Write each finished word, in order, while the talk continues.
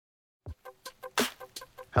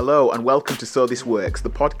Hello and welcome to So This Works, the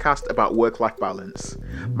podcast about work-life balance.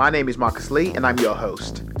 My name is Marcus Lee and I'm your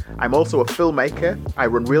host. I'm also a filmmaker. I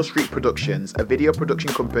run Real Street Productions, a video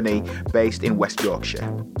production company based in West Yorkshire.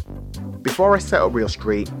 Before I set up Real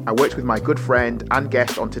Street, I worked with my good friend and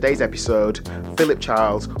guest on today's episode, Philip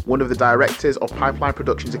Charles, one of the directors of Pipeline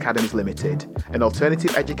Productions Academies Limited, an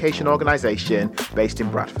alternative education organisation based in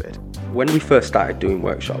Bradford. When we first started doing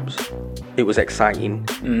workshops, it was exciting.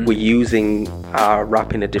 We're using our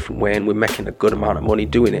rap in a different way and we're making a good amount of money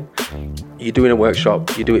doing it. You're doing a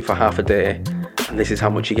workshop, you do it for half a day, and this is how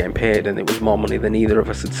much you're getting paid, and it was more money than either of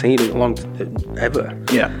us had seen in a long ever.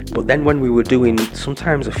 Yeah. But then when we were doing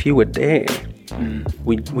sometimes a few a day,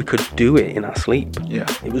 we could do it in our sleep. Yeah.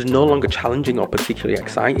 It was no longer challenging or particularly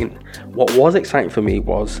exciting. What was exciting for me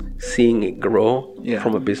was seeing it grow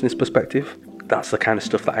from a business perspective. That's the kind of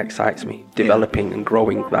stuff that excites me, developing and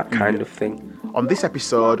growing that kind of thing. On this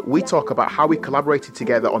episode, we talk about how we collaborated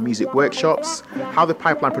together on music workshops, how the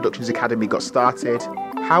Pipeline Productions Academy got started,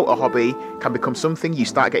 how a hobby can become something you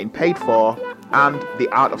start getting paid for, and the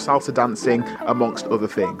art of salsa dancing, amongst other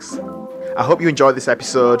things. I hope you enjoy this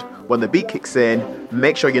episode. When the beat kicks in,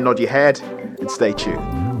 make sure you nod your head and stay tuned.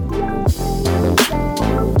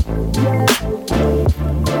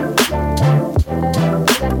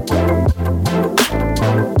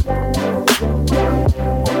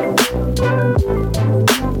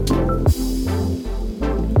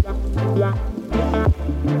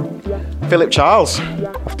 Philip Charles.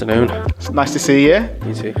 Afternoon. It's nice to see you.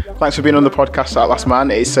 You too. Thanks for being on the podcast, At Last Man.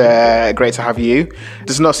 It's great to have you.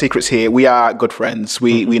 There's no secrets here. We are good friends.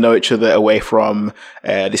 We know each other away from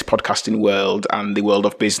this podcasting world and the world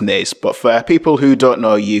of business. But for people who don't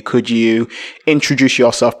know you, could you introduce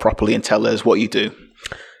yourself properly and tell us what you do?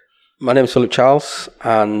 My name is Philip Charles,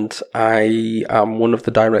 and I am one of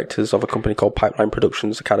the directors of a company called Pipeline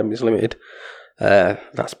Productions Academies Limited.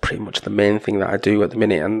 That's pretty much the main thing that I do at the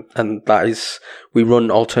minute, and that is, we run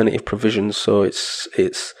alternative provisions, so it's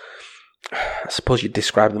I suppose you'd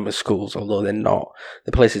describe them as schools, although they're not.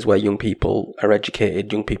 The places where young people are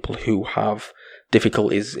educated, young people who have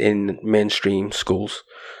difficulties in mainstream schools.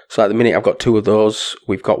 So at the minute I've got two of those.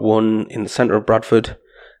 We've got one in the centre of Bradford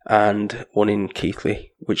and one in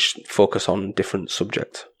Keighley, which focus on different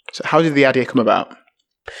subjects. So how did the idea come about?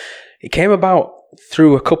 It came about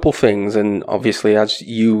through a couple things, and obviously, as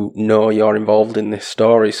you know, you're involved in this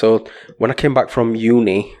story. So when I came back from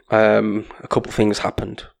uni, a few things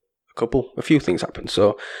happened.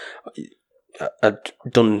 So I'd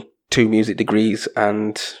done 2 music degrees,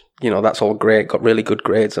 and that's all great, got really good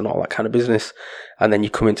grades and all that kind of business. And then you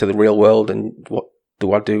come into the real world, and what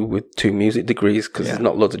do I do with 2 music degrees? Because there's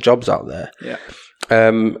not loads of jobs out there. Yeah.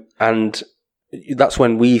 And that's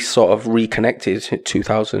when we sort of reconnected in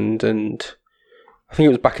 2000 and I think it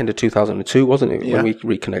was back into 2002, wasn't it, when we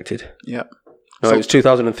reconnected? Yeah. No, so it was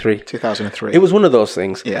 2003. 2003. It was one of those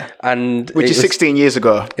things. Yeah. Which is 16 years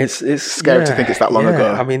ago. It's scary to think it's that long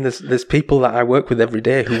ago. I mean, there's people that I work with every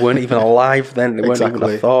day who weren't even alive then. They weren't even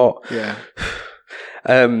a thought. Yeah.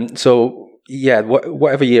 So,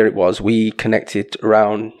 whatever year it was, we connected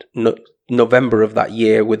around November of that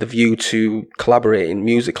year with a view to collaborating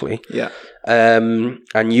musically. Yeah.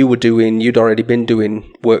 And you'd already been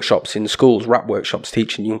doing workshops in schools, rap workshops,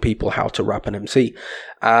 teaching young people how to rap and MC.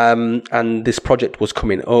 And this project was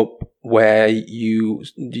coming up where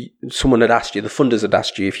someone had asked you, the funders had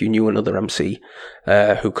asked you if you knew another MC,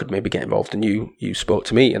 who could maybe get involved, and you spoke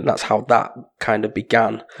to me, and that's how that kind of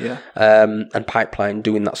began. Yeah. And Pipeline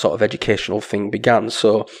doing that sort of educational thing began.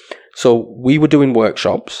 So we were doing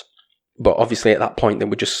workshops, but obviously at that point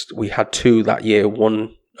we had 2 that year,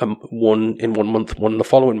 one in 1 month, one the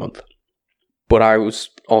following month. But I was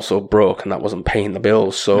also broke and that wasn't paying the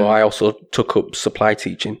bills. So I also took up supply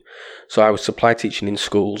teaching. So I was supply teaching in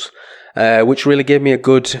schools, which really gave me a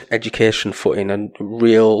good education footing and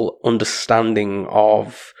real understanding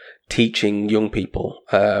of teaching young people.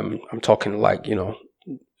 I'm talking like,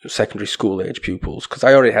 secondary school age pupils, because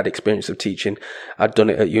I already had experience of teaching. I'd done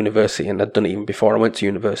it at university and I'd done it even before I went to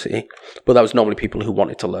university, but that was normally people who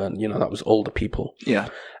wanted to learn, that was older people. Yeah.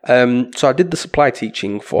 So I did the supply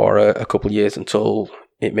teaching for a couple of years until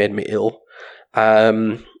it made me ill.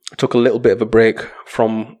 I took a little bit of a break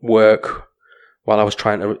from work while I was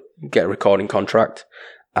trying to get a recording contract,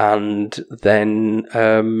 and then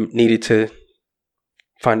needed to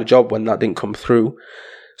find a job when that didn't come through.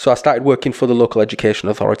 So I started working for the local education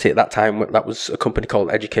authority. At that time, that was a company called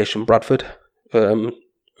Education Bradford,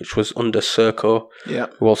 which was under Serco,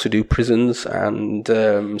 who also do prisons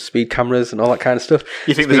and speed cameras and all that kind of stuff.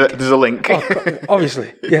 You think there's a link? Oh,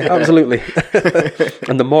 obviously. Yeah, absolutely.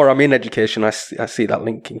 And the more I'm in education, I see that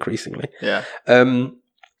link increasingly. Yeah.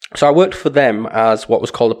 So I worked for them as what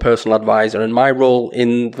was called a personal advisor, and my role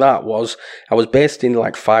in that was I was based in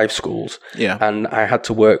like 5 schools, and I had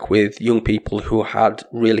to work with young people who had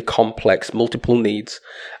really complex, multiple needs,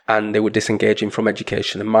 and they were disengaging from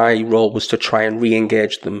education. And my role was to try and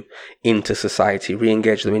re-engage them into society,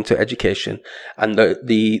 re-engage them into education. And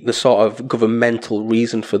the sort of governmental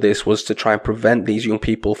reason for this was to try and prevent these young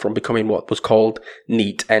people from becoming what was called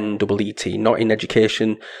NEET, N-E-E-T, not in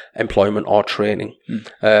education, employment or training.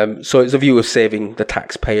 So it's a view of saving the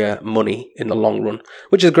taxpayer money in the long run,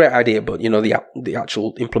 which is a great idea, but the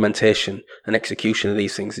actual implementation and execution of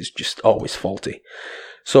these things is just always faulty.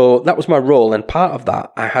 So that was my role, and part of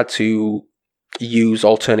that I had to use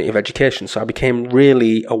alternative education. So I became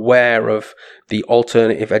really aware of the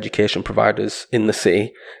alternative education providers in the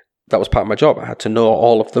city. That was part of my job. I had to know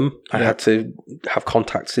all of them. I had to have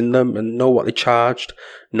contacts in them and know what they charged,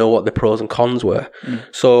 know what the pros and cons were.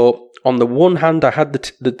 So on the one hand, I had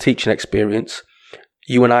the teaching experience.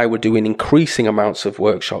 You and I were doing increasing amounts of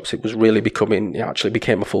workshops. It actually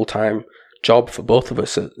became a full-time job for both of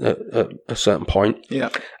us at a certain point. Yeah.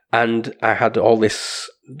 And I had all this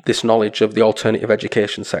knowledge of the alternative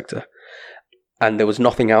education sector. And there was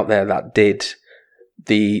nothing out there that did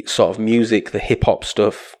the sort of music, the hip-hop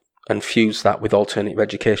stuff, and fuse that with alternative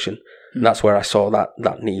education. And that's where I saw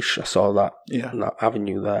that niche. I saw that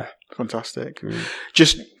avenue there. Fantastic.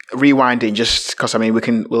 Just rewinding, just because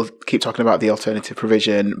we'll keep talking about the alternative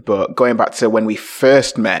provision, but going back to when we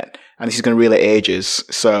first met, and this is going to reel ages.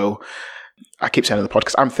 So I keep saying on the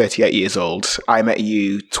podcast, I'm 38 years old. I met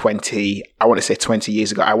you 20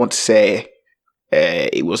 years ago. I want to say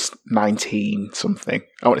it was 19 something.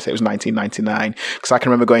 I want to say it was 1999, because I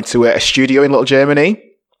can remember going to a studio in Little Germany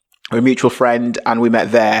with a mutual friend, and we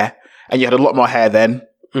met there. And you had a lot more hair then.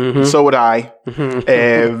 Mm-hmm. So would I.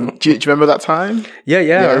 Mm-hmm. Do you remember that time? Yeah.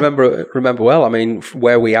 I remember well. I mean,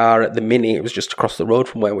 where we are at the minute, it was just across the road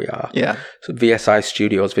from where we are. Yeah. So VSI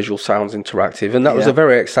Studios, Visual Sounds Interactive, and that was a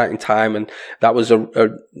very exciting time. And that was it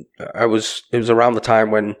was around the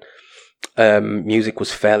time when music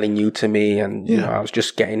was fairly new to me, and you know, I was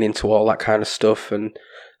just getting into all that kind of stuff. And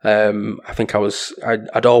I think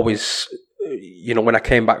I'd always, you know, when I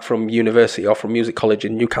came back from university or from music college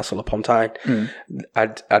in Newcastle upon Tyne,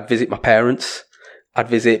 I'd visit my parents, I'd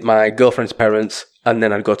visit my girlfriend's parents, and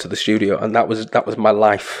then I'd go to the studio, and that was my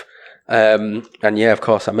life. And yeah, of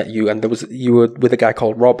course, I met you, and you were with a guy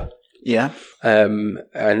called Rob. Yeah.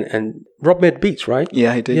 And Rob made beats, right?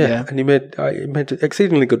 Yeah, he did. Yeah. And he made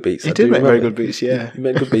exceedingly good beats. He did make very good beats. Yeah. He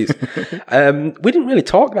made good beats. We didn't really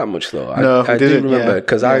talk that much though. I do remember,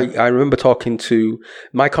 because I remember talking to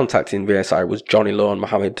my contact in VSI was Johnny Lone,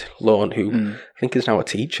 Mohammed Lone, who I think is now a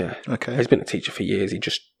teacher. Okay. He's been a teacher for years. He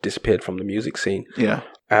just disappeared from the music scene. Yeah.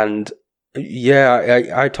 And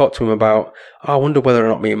I talked to him about, I wonder whether or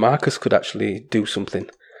not me and Marcus could actually do something.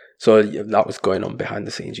 So that was going on behind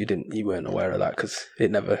the scenes. You weren't aware of that because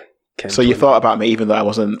it never came. So you thought about me even though I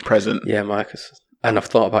wasn't present? Yeah, Marcus. And I've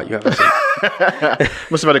thought about you ever since.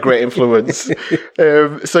 Must have had a great influence.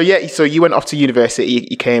 So you went off to university,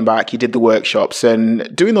 you came back, you did the workshops, and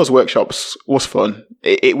doing those workshops was fun.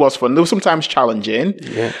 It was fun. They were sometimes challenging.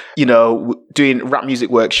 Yeah. You know, doing rap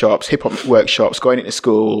music workshops, hip hop workshops, going into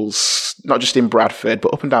schools, not just in Bradford,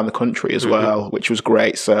 but up and down the country as well, which was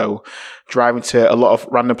great. So driving to a lot of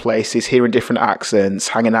random places, hearing different accents,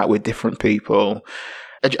 hanging out with different people.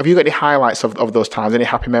 Have you got any highlights of those times? Any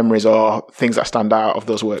happy memories or things that stand out of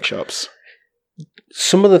those workshops?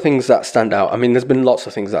 Some of the things that stand out, I mean, there's been lots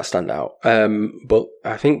of things that stand out. But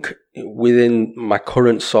I think within my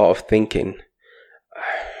current sort of thinking,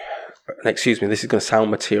 excuse me, this is going to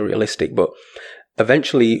sound materialistic, but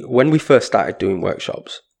eventually when we first started doing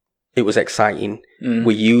workshops, it was exciting.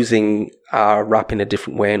 We're using our rap in a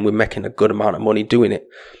different way and we're making a good amount of money doing it.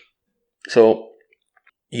 So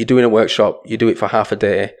you're doing a workshop, you do it for half a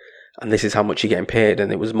day, and this is how much you're getting paid.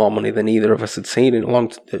 And it was more money than either of us had seen in a long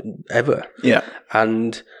ever. Yeah.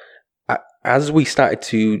 And as we started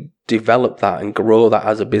to develop that and grow that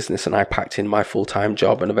as a business, and I packed in my full-time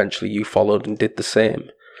job, and eventually you followed and did the same,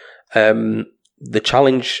 the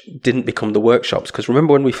challenge didn't become the workshops. Because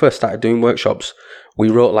remember when we first started doing workshops, we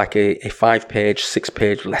wrote like a 5-page,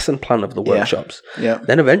 6-page lesson plan of the workshops. Yeah.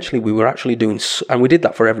 Then eventually we were actually doing, and we did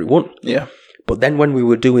that for everyone. Yeah. But then when we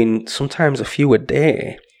were doing sometimes a few a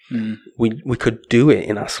day, we could do it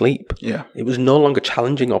in our sleep. Yeah. It was no longer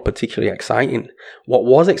challenging or particularly exciting. What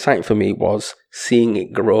was exciting for me was seeing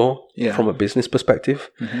it grow from a business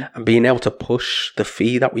perspective and being able to push the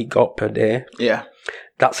fee that we got per day. Yeah.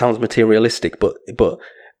 That sounds materialistic, but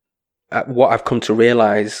what I've come to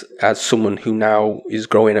realize as someone who now is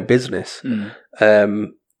growing a business,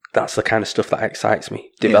 that's the kind of stuff that excites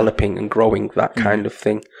me, developing and growing that kind of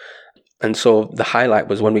thing. And so the highlight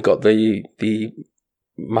was when we got the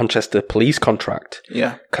Manchester police contract.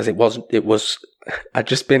 Yeah. Because it was, I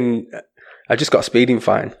just got a speeding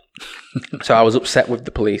fine. So I was upset with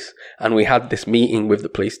the police, and we had this meeting with the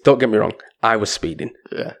police. Don't get me wrong, I was speeding.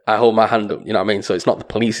 Yeah. I hold my hand up, you know what I mean? So it's not the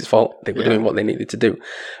police's fault. They were doing what they needed to do.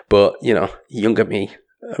 But, you know, younger me,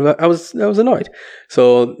 I was annoyed.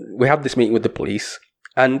 So we had this meeting with the police,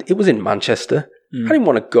 and it was in Manchester. I didn't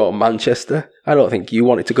want to go to Manchester. I don't think you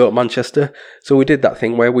wanted to go to Manchester. So we did that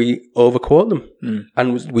thing where we overquoted them.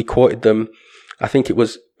 And we quoted them, I think it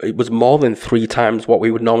was more than 3 times what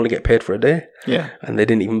we would normally get paid for a day. Yeah. And they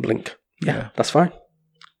didn't even blink. Yeah, that's fine.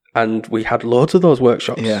 And we had loads of those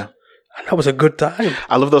workshops. Yeah. And that was a good time.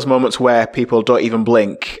 I love those moments where people don't even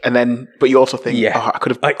blink, but you also think, I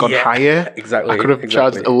could have gone higher. Exactly. I could have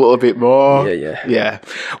charged a little bit more. Yeah.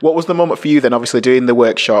 What was the moment for you then, obviously doing the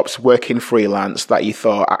workshops, working freelance, that you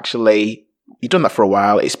thought, actually, you've done that for a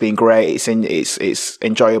while, it's been great, it's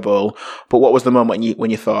enjoyable, but what was the moment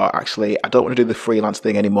when you thought, actually, I don't want to do the freelance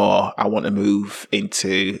thing anymore, I want to move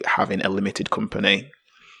into having a limited company?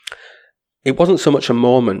 It wasn't so much a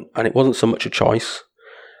moment, and it wasn't so much a choice.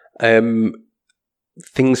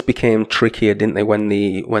 Things became trickier, didn't they, when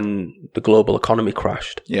the global economy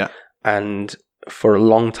crashed? Yeah. And for a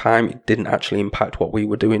long time, it didn't actually impact what we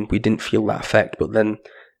were doing. We didn't feel that effect, but then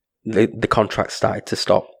the contract started to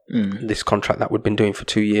stop. This contract that we'd been doing for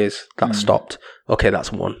 2 years, that stopped. Okay,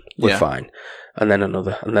 that's one. We're fine. And then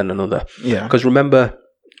another, and then another. Yeah. Because remember,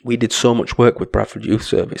 we did so much work with Bradford Youth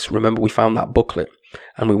Service. Remember, we found that booklet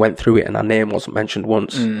and we went through it, and our name wasn't mentioned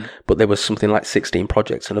once, but there was something like 16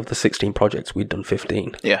 projects, and of the 16 projects, we'd done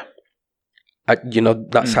 15. Yeah.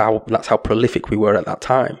 That's how prolific we were at that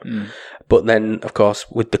time. But then, of course,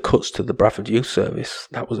 with the cuts to the Bradford Youth Service,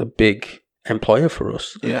 that was a big employer for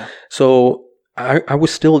us. Yeah. So I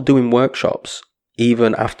was still doing workshops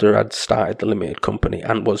even after I'd started the limited company,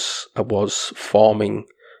 and I was forming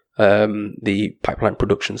the Pipeline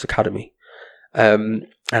Productions Academy. And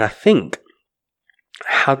I think,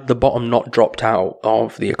 had the bottom not dropped out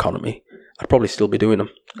of the economy, I'd probably still be doing them.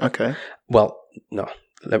 Okay. Well, no,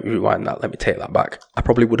 let me rewind that. Let me take that back. I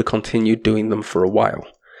probably would have continued doing them for a while.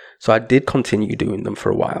 So I did continue doing them for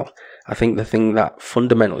a while. I think the thing that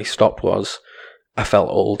fundamentally stopped was I felt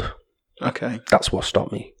old. Okay. That's what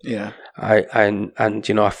stopped me. Yeah.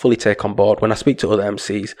 I fully take on board when I speak to other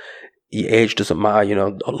MCs, your age doesn't matter,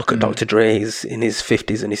 look at Dr. Dre, he's in his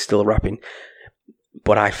 50s and he's still rapping.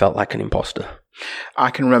 But I felt like an imposter.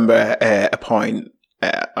 I can remember a point,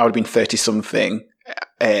 I would have been 30-something,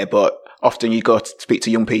 but often you'd go to speak to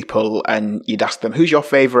young people and you'd ask them, who's your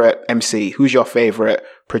favourite MC? Who's your favourite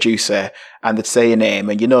producer? And they'd say a name,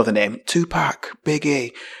 and you know the name, Tupac,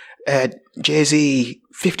 Biggie, Jay-Z,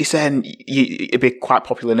 50 Cent, it'd be quite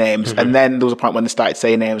popular names. And then there was a point when they started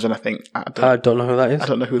saying names, and I think, I don't know who that is. I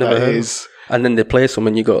don't know who that is. And then they play some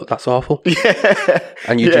and you go, that's awful. Yeah.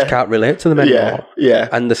 And you just can't relate to them anymore. Yeah.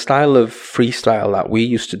 And the style of freestyle that we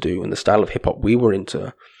used to do and the style of hip hop we were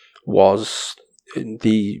into was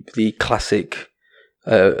the classic,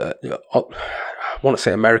 I want to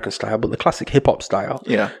say American style, but the classic hip hop style.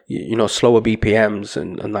 Yeah. Slower BPMs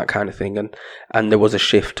and that kind of thing. And there was a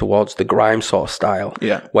shift towards the grime sort of style.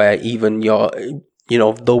 Yeah. Where even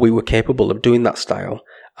though we were capable of doing that style,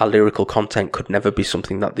 our lyrical content could never be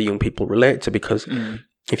something that the young people relate to, because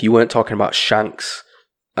if you weren't talking about Shanks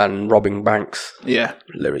and robbing banks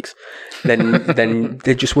lyrics, then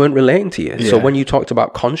they just weren't relating to you. Yeah. So when you talked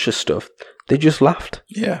about conscious stuff, they just laughed.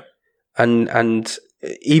 Yeah. And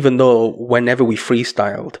even though whenever we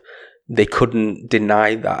freestyled, they couldn't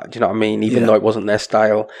deny that. Do you know what I mean? Even though it wasn't their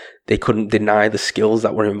style, they couldn't deny the skills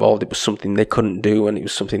that were involved. It was something they couldn't do, and it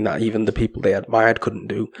was something that even the people they admired couldn't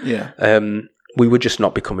do. Yeah. We were just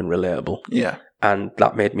not becoming relatable. Yeah. And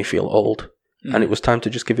that made me feel old. And it was time to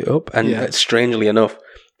just give it up. And strangely enough,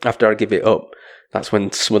 after I give it up, that's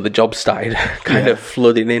when some of the jobs started kind of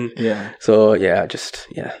flooding in. Yeah. So,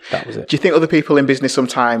 that was it. Do you think other people in business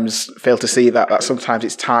sometimes fail to see that sometimes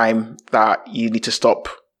it's time that you need to stop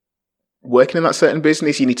working in that certain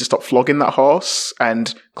business, you need to stop flogging that horse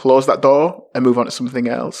and close that door and move on to something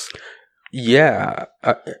else? Yeah.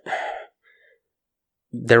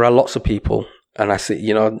 There are lots of people. And I see,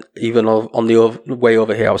 even on the way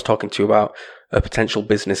over here, I was talking to you about a potential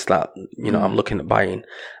business that, I'm looking at buying,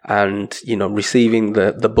 and, receiving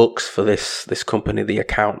the books for this company, the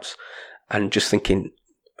accounts, and just thinking,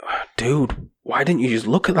 dude, why didn't you just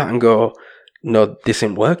look at that and go, no, this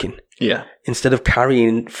ain't working? Yeah. Instead of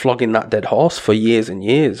flogging that dead horse for years and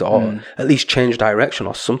years, or at least change direction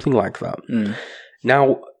or something like that.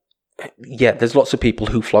 Now, yeah, there's lots of people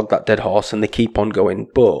who flog that dead horse and they keep on going,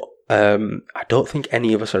 but I don't think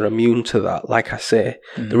any of us are immune to that. Like I say,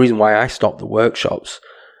 the reason why I stopped the workshops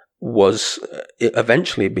was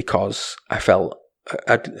eventually because I felt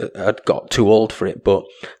I'd got too old for it. But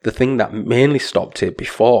the thing that mainly stopped it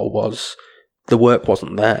before was the work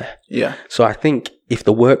wasn't there. Yeah. So I think if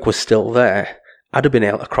the work was still there, I'd have been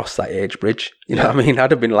able to cross that age bridge. You know what I mean?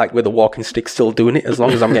 I'd have been like with a walking stick still doing it as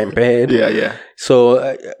long as I'm getting paid. Yeah.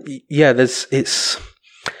 So, yeah, it's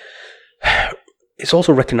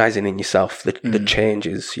also recognizing in yourself the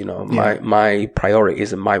changes, you know, my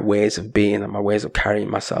priorities and my ways of being and my ways of carrying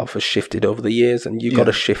myself has shifted over the years, and you got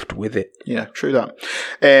to shift with it. Yeah, true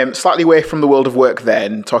that. Slightly away from the world of work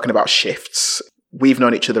then, talking about shifts. We've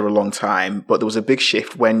known each other a long time, but there was a big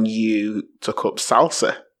shift when you took up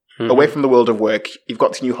salsa. Away from the world of work, you've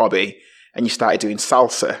got this new hobby and you started doing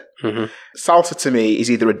salsa. Salsa to me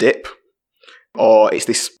is either a dip or it's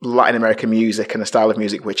this Latin American music and a style of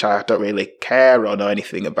music which I don't really care or know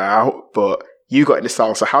anything about. But you got into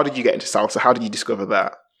salsa. How did you get into salsa? How did you discover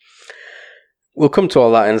that? We'll come to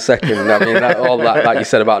all that in a second. I mean, all that, like you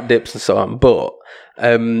said about dips and so on. But,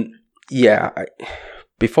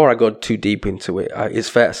 before I go too deep into it, it's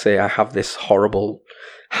fair to say I have this horrible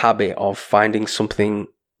habit of finding something,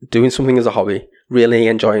 doing something as a hobby, really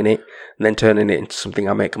enjoying it, and then turning it into something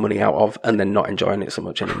I make money out of, and then not enjoying it so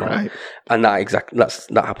much anymore. Right. And that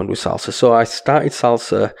happened with salsa. So I started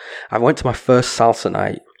salsa. I went to my first salsa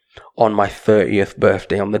night on my 30th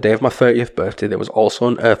birthday. On the day of my 30th birthday, there was also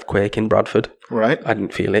an earthquake in Bradford. Right. I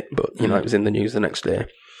didn't feel it, but you know, it was in the news the next day.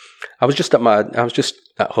 I was just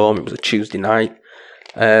at home. It was a Tuesday night.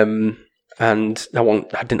 And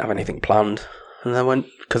I didn't have anything planned. And I went,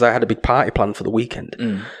 because I had a big party planned for the weekend.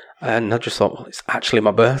 And I just thought, well, it's actually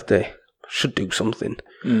my birthday. I should do something.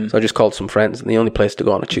 So I just called some friends, and the only place to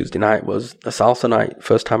go on a Tuesday night was a salsa night,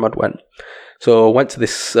 first time I'd went. So I went to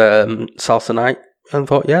this salsa night and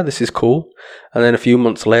thought, yeah, this is cool. And then a few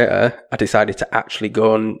months later, I decided to actually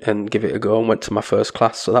go and give it a go and went to my first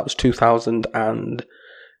class. So that was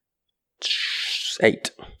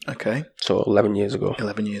 2008. Okay. So 11 years ago.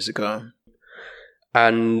 11 years ago.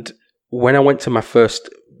 And when I went to my first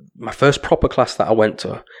proper class that I went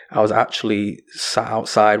to, I was actually sat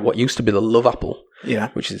outside what used to be the Love Apple. Yeah.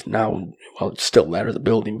 Which is now, well, it's still there as a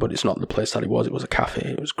building, but it's not the place that it was. It was a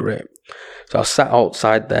cafe. It was great. So I was sat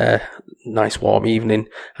outside there, nice warm evening,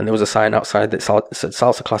 and there was a sign outside that said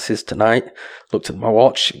salsa classes tonight. Looked at my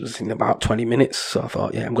watch. It was in about 20 minutes. So I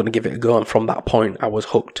thought, yeah, I'm going to give it a go. And from that point, I was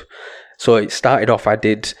hooked. So it started off, I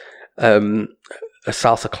did a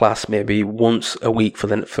salsa class maybe once a week for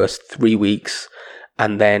the first 3 weeks,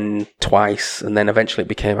 and then twice, and then eventually it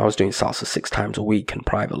became I was doing salsa 6 times a week and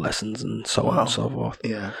private lessons and so on and so forth.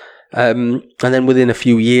 Yeah. And then within a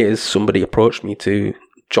few years, somebody approached me to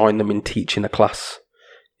join them in teaching a class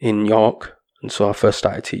in York, and so I first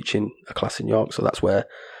started teaching a class in York. So that's where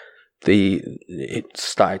it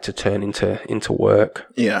started to turn into work.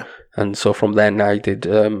 Yeah. And so from then I did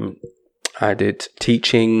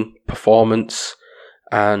teaching, performance,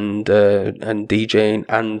 and DJing,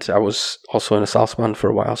 and I was also in a salsa band for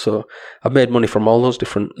a while. So I've made money from all those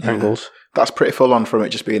different angles. That's pretty full on from it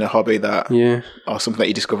just being a hobby or something that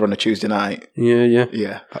you discover on a Tuesday night.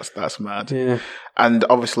 Yeah. That's mad. Yeah. And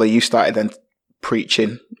obviously you started then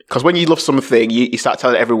preaching, because when you love something, you start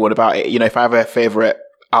telling everyone about it. You know, if I have a favorite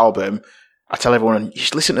album, I tell everyone, you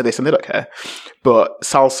should listen to this, and they don't care. But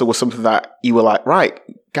salsa was something that you were like, right,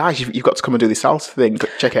 guys, you've got to come and do this salsa thing.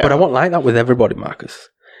 Check it out. But I wasn't like that with everybody, Marcus.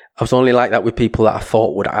 I was only like that with people that I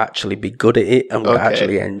thought would actually be good at it and would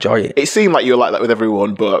actually enjoy it. It seemed like you were like that with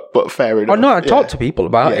everyone, but fair enough. Oh, no, I talk to people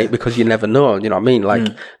about it because you never know. You know what I mean?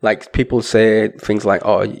 Like people say things like,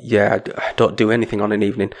 oh, yeah, I don't do anything on an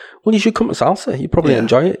evening. Well, you should come to salsa. You probably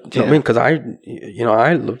enjoy it. Do you know what I mean? Because I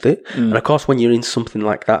loved it. And of course, when you're in something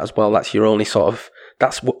like that as well, that's your only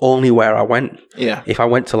that's only where I went. Yeah. If I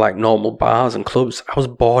went to like normal bars and clubs, I was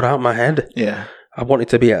bored out of my head. Yeah. I wanted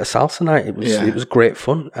to be at a salsa night. It was great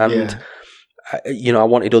fun. And, I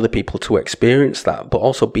wanted other people to experience that, but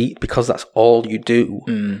also because that's all you do.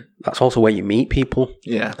 That's also where you meet people.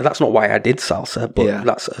 Yeah. And that's not why I did salsa, but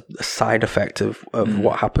that's a side effect of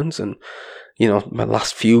what happens. And, my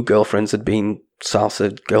last few girlfriends had been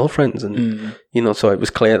salsa girlfriends. And, so it was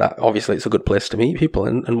clear that obviously it's a good place to meet people.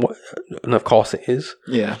 And of course it is.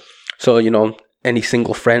 Yeah. So, any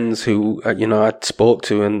single friends who, I spoke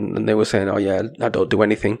to and they were saying, oh yeah, I don't do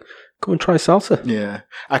anything. Come and try salsa. Yeah.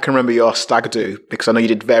 I can remember your stag do, because I know you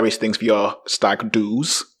did various things for your stag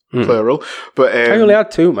do's, plural. But I only had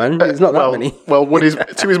 2, man. It's not that many. Well,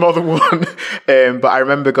 2 is more than 1. But I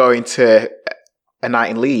remember going to a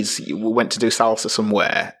night in Leeds. We went to do salsa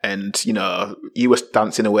somewhere, and you were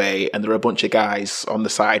dancing away, and there were a bunch of guys on the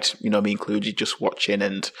side, me included, just watching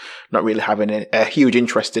and not really having a huge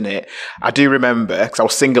interest in it. I do remember, because I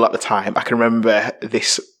was single at the time, I can remember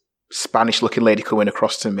this Spanish-looking lady coming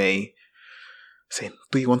across to me, saying,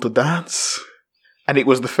 "Do you want to dance?" And it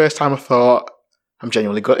was the first time I thought, I'm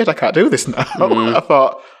genuinely gutted. I can't do this now. I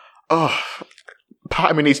thought,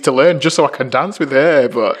 part of me needs to learn just so I can dance with her.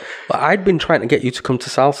 But I'd been trying to get you to come to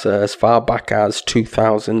salsa as far back as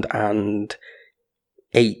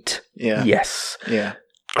 2008. Yeah. Yes. Yeah.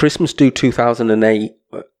 Christmas do 2008.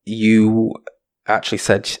 You actually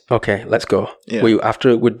said, "Okay, let's go." Yeah.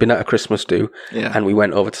 After we'd been at a Christmas do, Yeah. and we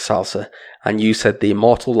went over to salsa, and you said the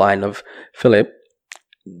immortal line of, "Philip,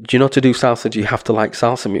 do you know to do salsa? Do you have to like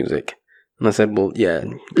salsa music?" And I said, "Well, yeah,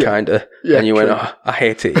 kind of." Yeah, and you went, "Oh, I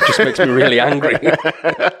hate it. It just makes me really angry."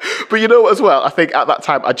 But you know what, as well, I think at that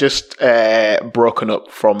time I just broken up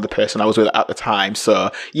from the person I was with at the time. So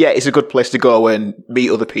yeah, it's a good place to go and meet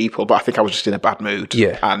other people, but I think I was just in a bad mood.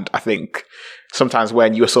 Yeah. And I think sometimes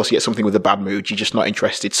when you associate something with a bad mood, you're just not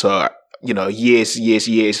interested. So,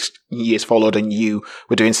 years followed, and you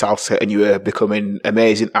were doing salsa and you were becoming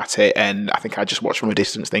amazing at it. And I think I just watched from a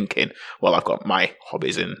distance thinking, well, I've got my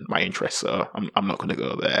hobbies and my interests, so I'm not going to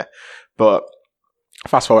go there. But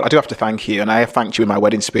fast forward, I do have to thank you, and I have thanked you in my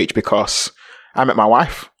wedding speech, because I met my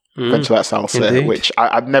wife, went to that salsa, indeed. which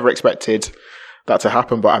I'd never expected that to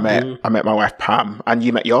happen, but I met my wife Pam, and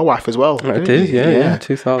you met your wife as well. I did, yeah,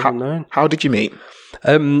 2009. How did you meet?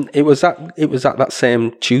 It was at that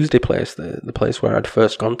same Tuesday place, the place where I'd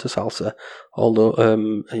first gone to salsa, although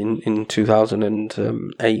in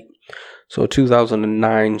 2008. So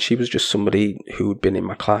 2009, she was just somebody who'd been in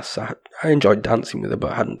my class. I enjoyed dancing with her,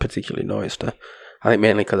 but I hadn't particularly noticed her. I think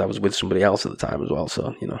mainly because I was with somebody else at the time as well.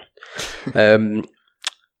 So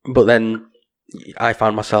but then I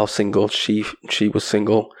found myself single. She was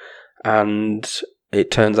single, and it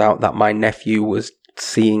turns out that my nephew was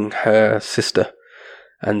seeing her sister.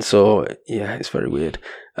 And so, yeah, it's very weird.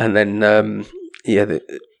 And then,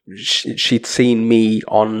 she'd seen me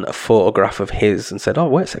on a photograph of his and said, "Oh,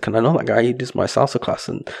 wait a second, I know that guy, he does my salsa class."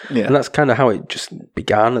 And that's kind of how it just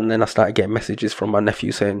began. And then I started getting messages from my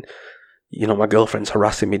nephew saying, "My girlfriend's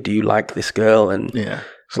harassing me. Do you like this girl?" And yeah,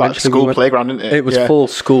 it's like school playground, isn't it? It was full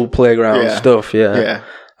school playground stuff, Yeah.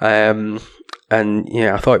 And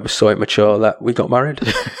I thought it was so immature that we got married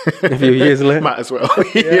a few years later. Might as well.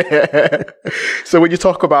 Yeah. So when you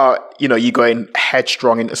talk about, you going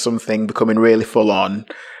headstrong into something, becoming really full on,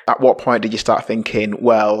 at what point did you start thinking,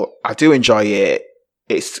 well, I do enjoy it,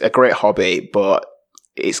 it's a great hobby, but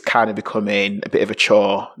it's kind of becoming a bit of a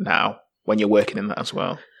chore now when you're working in that as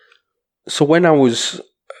well? So when I was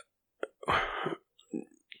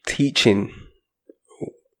teaching,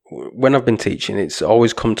 when I've been teaching, it's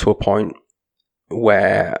always come to a point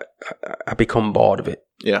where I become bored of it.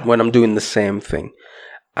 Yeah. When I'm doing the same thing.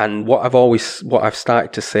 And what I've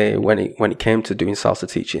started to say when it came to doing salsa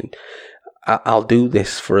teaching, I'll do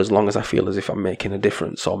this for as long as I feel as if I'm making a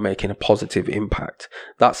difference or making a positive impact.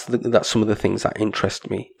 That's some of the things that interest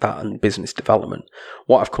me, that and business development.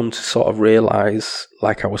 What I've come to sort of realize,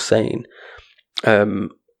 like I was saying,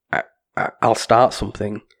 I'll start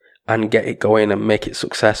something and get it going and make it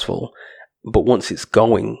successful. But once it's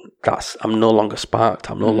going, I'm no longer sparked.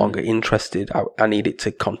 I'm no longer interested. I need it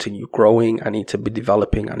to continue growing. I need to be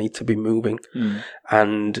developing. I need to be moving.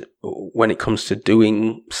 And when it comes to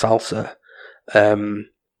doing salsa,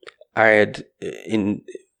 I'd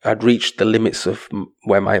reached the limits of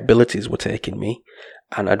where my abilities were taking me,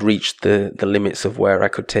 and I'd reached the limits of where I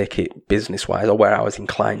could take it business wise, or where I was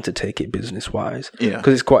inclined to take it business wise. Yeah,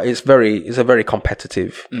 because it's a very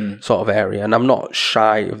competitive sort of area, and I'm not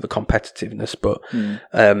shy of the competitiveness. But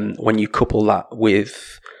when you couple that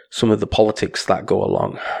with some of the politics that go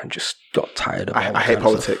along, I just got tired of it. I hate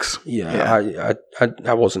politics.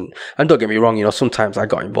 I wasn't. And don't get me wrong, sometimes I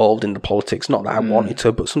got involved in the politics, not that I wanted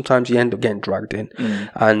to, but sometimes you end up getting dragged in.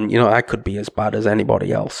 And, I could be as bad as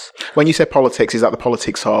anybody else. When you say politics, is that the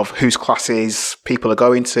politics of whose classes people are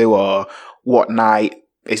going to, or what night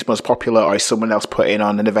is most popular, or is someone else putting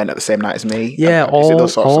on an event at the same night as me? Yeah,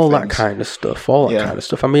 all that kind of stuff.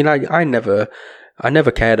 I mean, I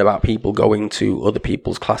never cared about people going to other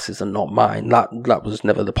people's classes and not mine. That was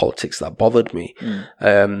never the politics that bothered me.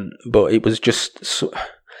 But it was just,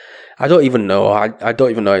 I don't even know. I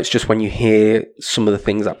don't even know. It's just when you hear some of the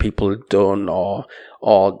things that people have done, or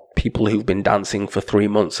people who've been dancing for 3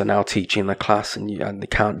 months are now teaching a class and they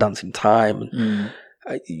can't dance in time.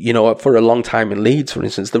 For a long time in Leeds, for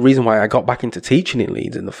instance, the reason why I got back into teaching in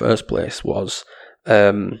Leeds in the first place was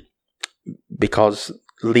because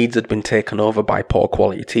Leeds had been taken over by poor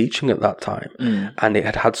quality teaching at that time, and it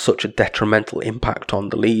had had such a detrimental impact on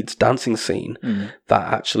the Leeds dancing scene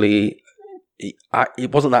that actually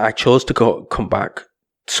it wasn't that I chose to come back.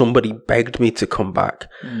 Somebody begged me to come back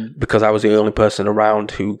because I was the only person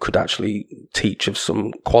around who could actually teach of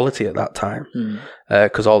some quality at that time,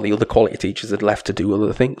 because all the other quality teachers had left to do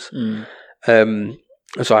other things.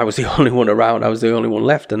 So I was the only one around. I was the only one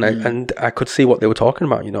left, and I could see what they were talking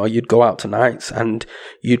about. You know, you'd go out to nights and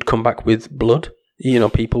you'd come back with blood. You know,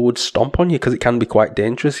 people would stomp on you because it can be quite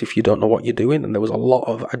dangerous if you don't know what you're doing. And there was a lot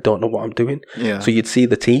of, I don't know what I'm doing. Yeah. So you'd see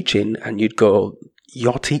the teaching and you'd go,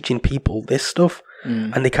 you're teaching people this stuff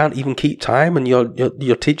and they can't even keep time, and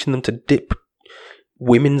you're teaching them to dip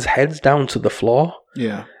women's heads down to the floor.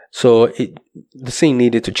 Yeah. So the scene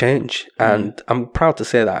needed to change, and I'm proud to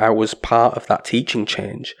say that I was part of that teaching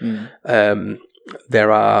change.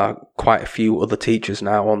 There are quite a few other teachers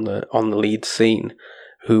now on the Leeds scene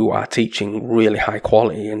who are teaching really high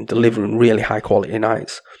quality and delivering really high quality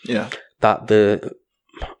nights. Yeah. That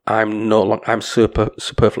I'm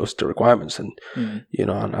superfluous to requirements, and you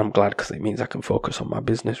know, and I'm glad because it means I can focus on my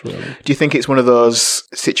business really. Do you think it's one of those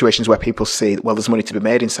situations where people see, well, there's money to be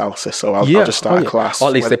made in salsa, so I'll just start a class? Or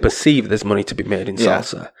at least they perceive there's money to be made in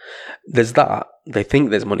salsa. There's that. They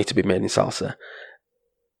think there's money to be made in salsa.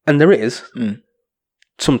 And there is.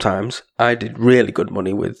 Sometimes. I did really good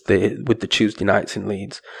money with the Tuesday nights in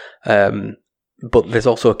Leeds. But there's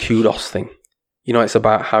also a kudos thing. You know, it's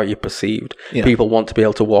about how you're perceived. Yeah. People want to be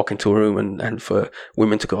able to walk into a room and for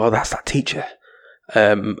women to go, oh, that's that teacher.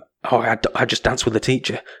 I just danced with the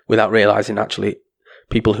teacher, without realising actually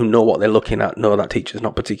people who know what they're looking at know that teacher's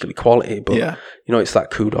not particularly quality. But, you know, it's that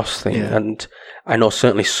kudos thing. Yeah. And I know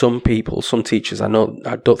certainly some teachers, I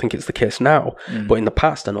don't think it's the case now, but in the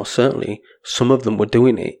past, I know certainly some of them were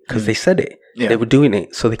doing it because they said it. Yeah. They were doing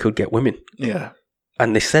it so they could get women. Yeah.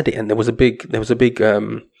 And they said it, and there was a big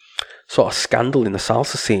sort of scandal in the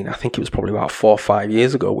salsa scene. I think it was probably about 4 or 5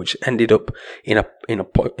 years ago, which ended up in a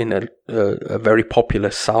very popular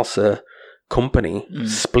salsa company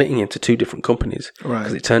splitting into two different companies. Right.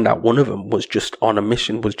 Because it turned out one of them was just on a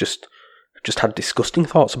mission, was just had disgusting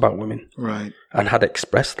thoughts about women. Right. And had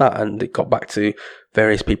expressed that, and it got back to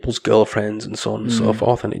various people's girlfriends and so on and so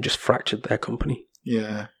forth, and it just fractured their company.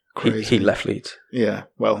 Yeah. He left Leeds. Yeah,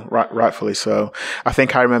 well, rightfully so. I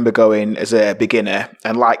think I remember going as a beginner,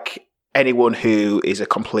 and like anyone who is a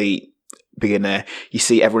complete beginner, you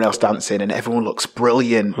see everyone else dancing and everyone looks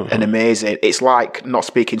brilliant and amazing. It's like not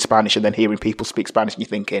speaking Spanish and then hearing people speak Spanish and you're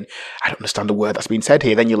thinking, I don't understand a word that's being said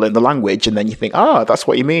here. Then you learn the language and then you think, that's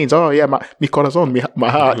what he means. Oh yeah, mi corazón, my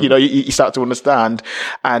heart. You know, you start to understand.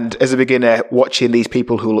 And as a beginner, watching these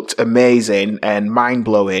people who looked amazing and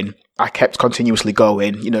mind-blowing, I kept continuously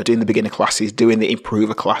going, you know, doing the beginner classes, doing the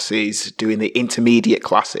improver classes, doing the intermediate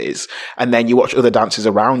classes. And then you watch other dancers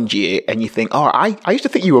around you and you think, I used to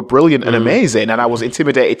think you were brilliant and amazing. And I was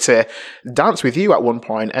intimidated to dance with you at one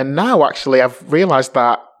point. And now actually I've realized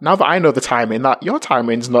that now that I know the timing, that your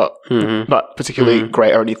timing's not particularly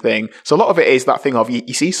great or anything. So a lot of it is that thing of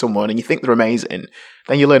you see someone and you think they're amazing.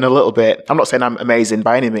 Then you learn a little bit. I'm not saying I'm amazing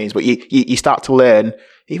by any means, but you start to learn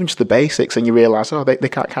even just the basics and you realise, they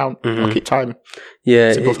can't count or keep time.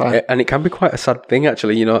 Yeah, and it can be quite a sad thing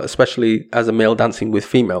actually, you know, especially as a male dancing with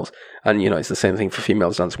females. And, you know, it's the same thing for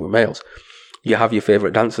females dancing with males. You have your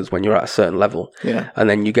favourite dancers when you're at a certain level. Yeah. And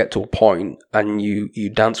then you get to a point and you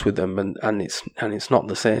dance with them and it's not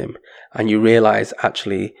the same. And you realise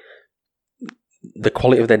actually the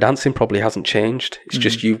quality of their dancing probably hasn't changed. It's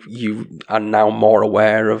just you are now more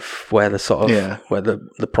aware of where the sort of where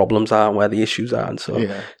the problems are and where the issues are, and so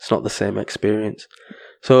it's not the same experience.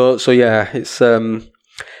 So yeah, it's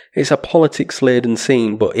a politics laden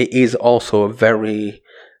scene, but it is also a very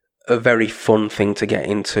fun thing to get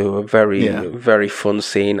into. A very fun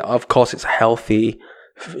scene. Of course, it's a healthy.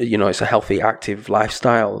 You know, it's a healthy, active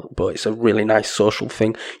lifestyle, but it's a really nice social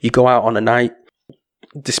thing. You go out on a night.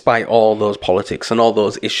 Despite all those politics and all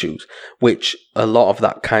those issues, which a lot of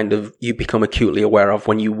that kind of you become acutely aware of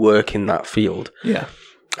when you work in that field. Yeah.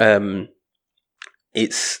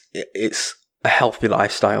 It's a healthy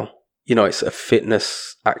lifestyle. You know, it's a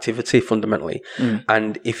fitness activity fundamentally.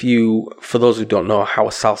 And for those who don't know what a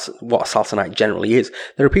salsa night generally is,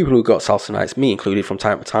 there are people who got salsa nights, me included, from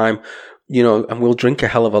time to time. You know, and we'll drink a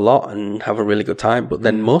hell of a lot and have a really good time. But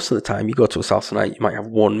then most of the time you go to a salsa night, you might have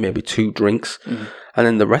 1, maybe 2 drinks. And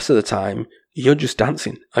then the rest of the time you're just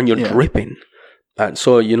dancing and you're dripping. And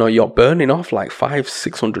so, you know, you're burning off like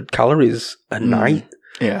 500-600 calories a night.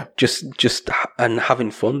 Yeah. Just and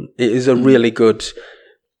having fun. It is a really good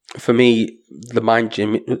for me, the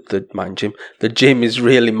gym is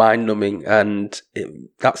really mind numbing, and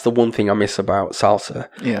that's the one thing I miss about salsa.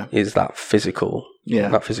 Yeah, is that physical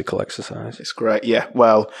exercise. It's great. Yeah.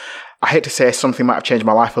 Well, I hate to say something might have changed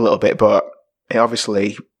my life a little bit, but it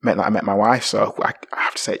obviously meant that I met my wife, so I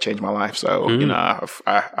have to say it changed my life. So, you know,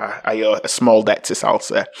 I owe a small debt to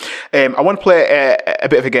salsa. I want to play a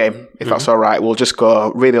bit of a game, if that's all right. We'll just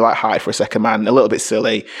go really light-hearted for a second, man, a little bit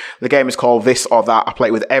silly. The game is called This or That. I play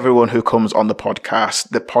it with everyone who comes on the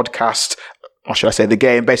podcast. Or should I say, the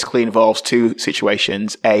game basically involves two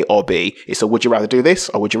situations, A or B. It's a would you rather do this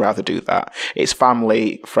or would you rather do that? It's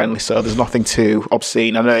family friendly, so there's nothing too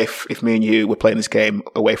obscene. I know if me and you were playing this game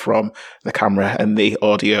away from the camera and the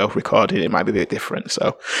audio recording, it might be a bit different.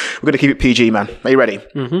 So we're going to keep it PG, man. Are you ready?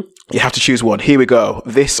 Mm-hmm. You have to choose one. Here we go.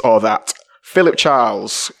 This or that. Philip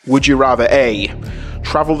Charles, would you rather A,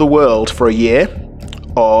 travel the world for a year,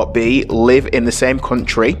 or B, live in the same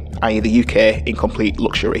country, i.e. the UK, in complete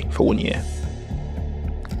luxury for 1 year?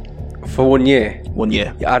 For 1 year? 1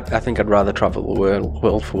 year. Yeah, I think I'd rather travel the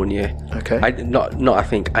world for 1 year. Okay. I know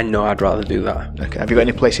I'd rather do that. Okay. Have you got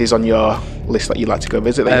any places on your list that you'd like to go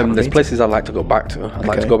visit? There's places I'd like to go back to. I'd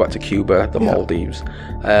like to go back to Cuba, the Maldives.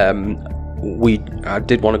 I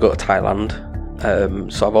did want to go to Thailand,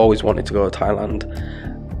 so I've always wanted to go to Thailand.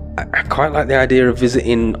 I quite like the idea of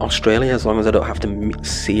visiting Australia as long as I don't have to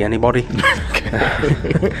see anybody.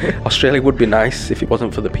 Australia would be nice if it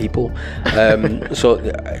wasn't for the people. So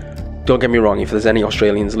don't get me wrong, if there's any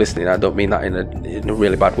Australians listening, I don't mean that in a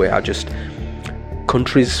really bad way.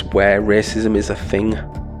 Countries where racism is a thing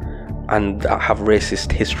and that have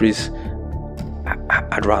racist histories,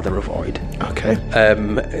 I'd rather avoid. Okay.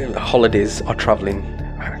 Holidays or travelling,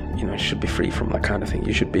 should be free from that kind of thing.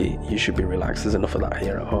 You should be relaxed. There's enough of that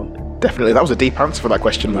here at home. Definitely. That was a deep answer for that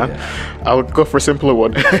question, man. Yeah. I would go for a simpler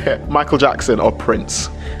one. Michael Jackson or Prince?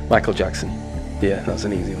 Michael Jackson. Yeah, that's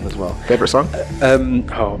an easy one as well. Favourite song?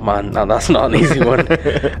 Oh man, no, that's not an easy one.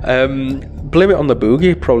 Blame It on the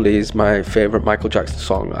Boogie probably is my favourite Michael Jackson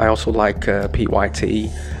song. I also like PYT.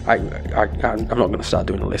 I'm not going to start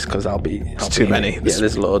doing a list because it's too many. Yeah,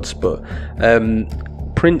 there's loads. But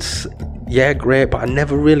Prince, yeah, great, but I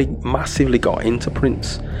never really massively got into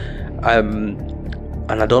Prince. And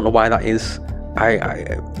I don't know why that is.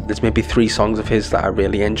 There's maybe 3 songs of his that I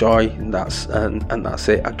really enjoy, and that's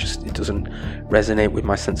it. It doesn't resonate with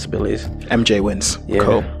my sensibilities. MJ wins. Yeah.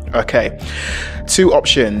 Cool. Okay. 2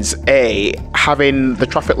 options. A, having the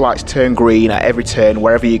traffic lights turn green at every turn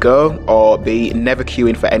wherever you go, or B, never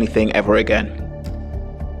queuing for anything ever again.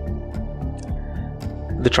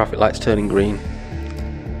 The traffic lights turning green.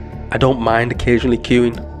 I don't mind occasionally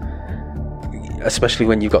queuing, especially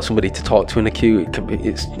when you've got somebody to talk to in a queue.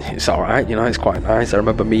 It's all right, it's quite nice. I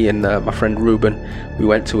remember me and my friend Ruben, we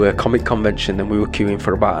went to a comic convention and we were queuing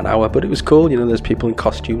for about an hour, but it was cool. There's people in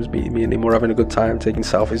costumes. Me and him were having a good time, taking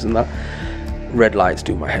selfies and that. Red lights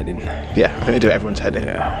do my head in. Yeah, I think they do everyone's head in.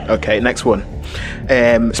 Yeah. Okay, next one.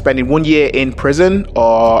 Spending 1 year in prison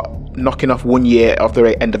or knocking off 1 year of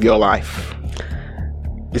the end of your life?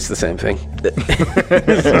 It's the same thing.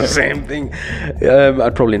 It's the same thing.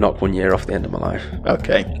 I'd probably knock 1 year off the end of my life.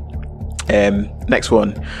 Okay. Next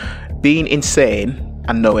one. Being insane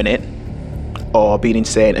and knowing it, or being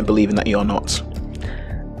insane and believing that you're not?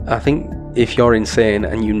 I think if you're insane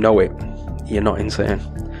and you know it, you're not insane.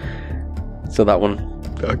 So that one.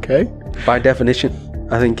 Okay. By definition,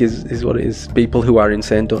 I think is what it is. People who are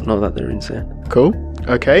insane don't know that they're insane. Cool.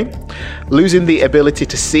 Okay. Losing the ability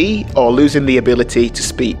to see or losing the ability to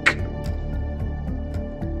speak?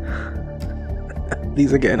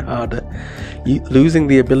 These are getting harder. Losing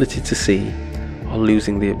the ability to see or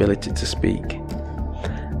losing the ability to speak?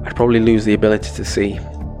 I'd probably lose the ability to see.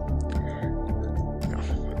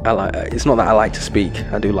 It's not that I like to speak.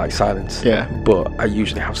 I do like silence. Yeah. But I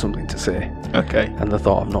usually have something to say. Okay. And the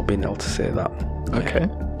thought of not being able to say that. Okay.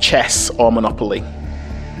 Yeah. Chess or Monopoly?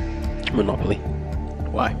 Monopoly.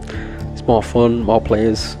 Why? It's more fun, more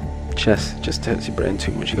players. Chess just hurts your brain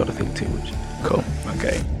too much. You got to think too much. Cool.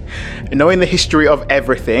 Okay. Knowing the history of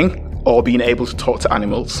everything or being able to talk to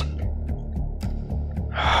animals?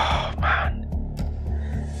 Oh man.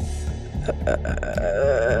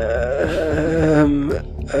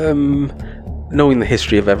 Knowing the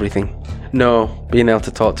history of everything. No, being able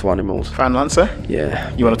to talk to animals. Final answer?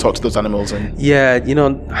 Yeah. You want to talk to those animals? Yeah,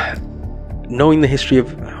 knowing the history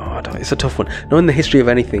of... it's a tough one. Knowing the history of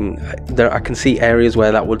anything, I can see areas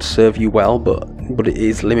where that would serve you well, but it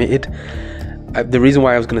is limited. The reason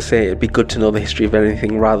why I was going to say it'd be good to know the history of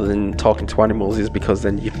anything rather than talking to animals is because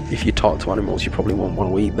then if you talk to animals, you probably won't want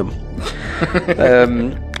to eat them.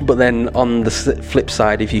 But then on the flip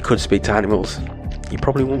side, if you could speak to animals, you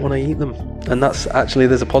probably won't want to eat them. And that's actually,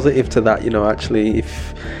 there's a positive to that, actually,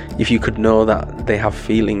 if you could know that they have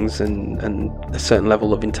feelings and a certain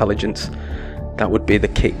level of intelligence, that would be the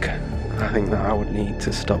kick I think that I would need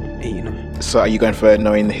to stop eating them. So are you going for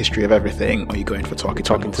knowing the history of everything, or are you going for talking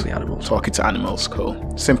to the animals? Talking to animals,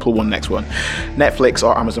 cool. Simple one, next one. Netflix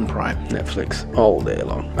or Amazon Prime? Netflix, all day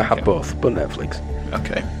long. I have both, but Netflix.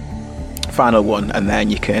 Okay. Final one, and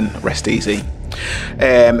then you can rest easy.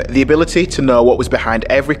 The ability to know what was behind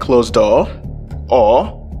every closed door,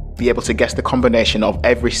 or be able to guess the combination of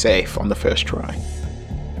every safe on the first try.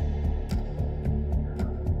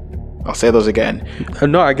 I'll say those again.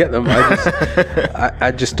 No, I get them.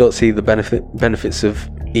 I just don't see the benefits of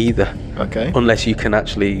either. Okay. Unless you can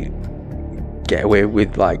actually get away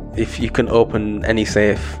with, like, if you can open any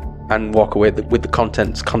safe and walk away with the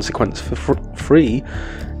contents consequence for free,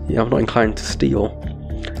 I'm not inclined to steal.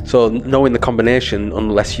 So knowing the combination,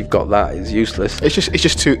 unless you've got that, is useless. It's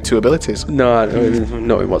just two abilities. No,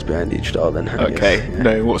 knowing what's behind each door then. Okay,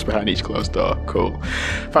 knowing what's behind each closed door. Cool.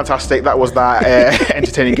 Fantastic. That was that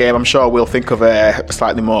entertaining game. I'm sure we'll think of a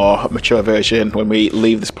slightly more mature version when we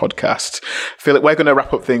leave this podcast. Philip, we're going to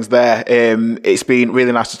wrap up things there. It's been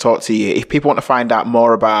really nice to talk to you. If people want to find out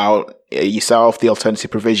more about yourself, the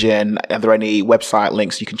alternative provision, are there any website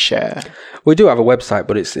links you can share? We do have a website,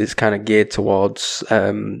 but it's kind of geared towards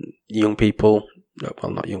young people.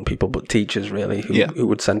 Well, not young people, but teachers really who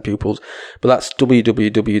would send pupils. But that's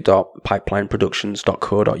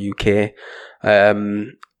www.pipelineproductions.co.uk.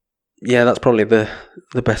 That's probably the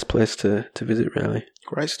best place to visit, really.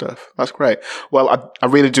 Great stuff. That's great. Well, I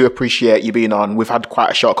really do appreciate you being on. We've had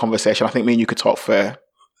quite a short conversation. I think me and you could talk for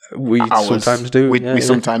hours. Sometimes do. We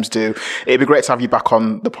sometimes do. It'd be great to have you back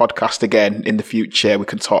on the podcast again in the future. We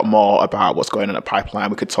can talk more about what's going on at Pipeline.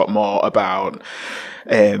 We could talk more about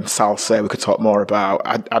salsa. We could talk more about,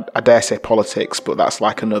 I dare say, politics, but that's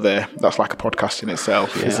like a podcast in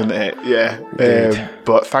itself, isn't it? Yeah.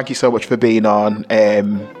 But thank you so much for being on.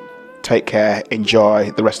 Take care.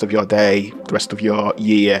 Enjoy the rest of your day, the rest of your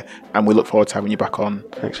year, and we look forward to having you back on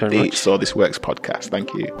the So This Works podcast.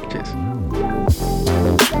 Thank you. Cheers.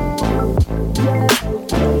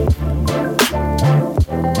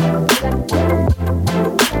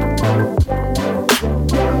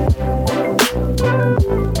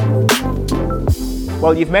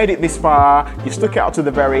 Well, you've made it this far, you've stuck it out to the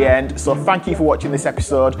very end, so thank you for watching this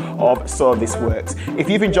episode of So This Works. If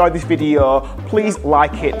you've enjoyed this video, please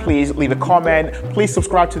like it, please leave a comment, please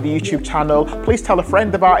subscribe to the YouTube channel, please tell a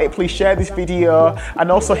friend about it, please share this video,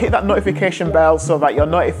 and also hit that notification bell so that you're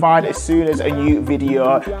notified as soon as a new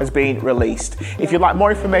video has been released. If you'd like more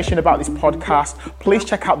information about this podcast, please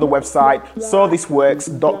check out the website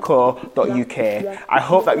sothisworks.co.uk. I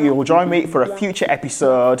hope that you will join me for a future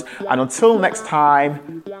episode, and until next time,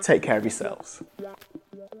 take care of yourselves.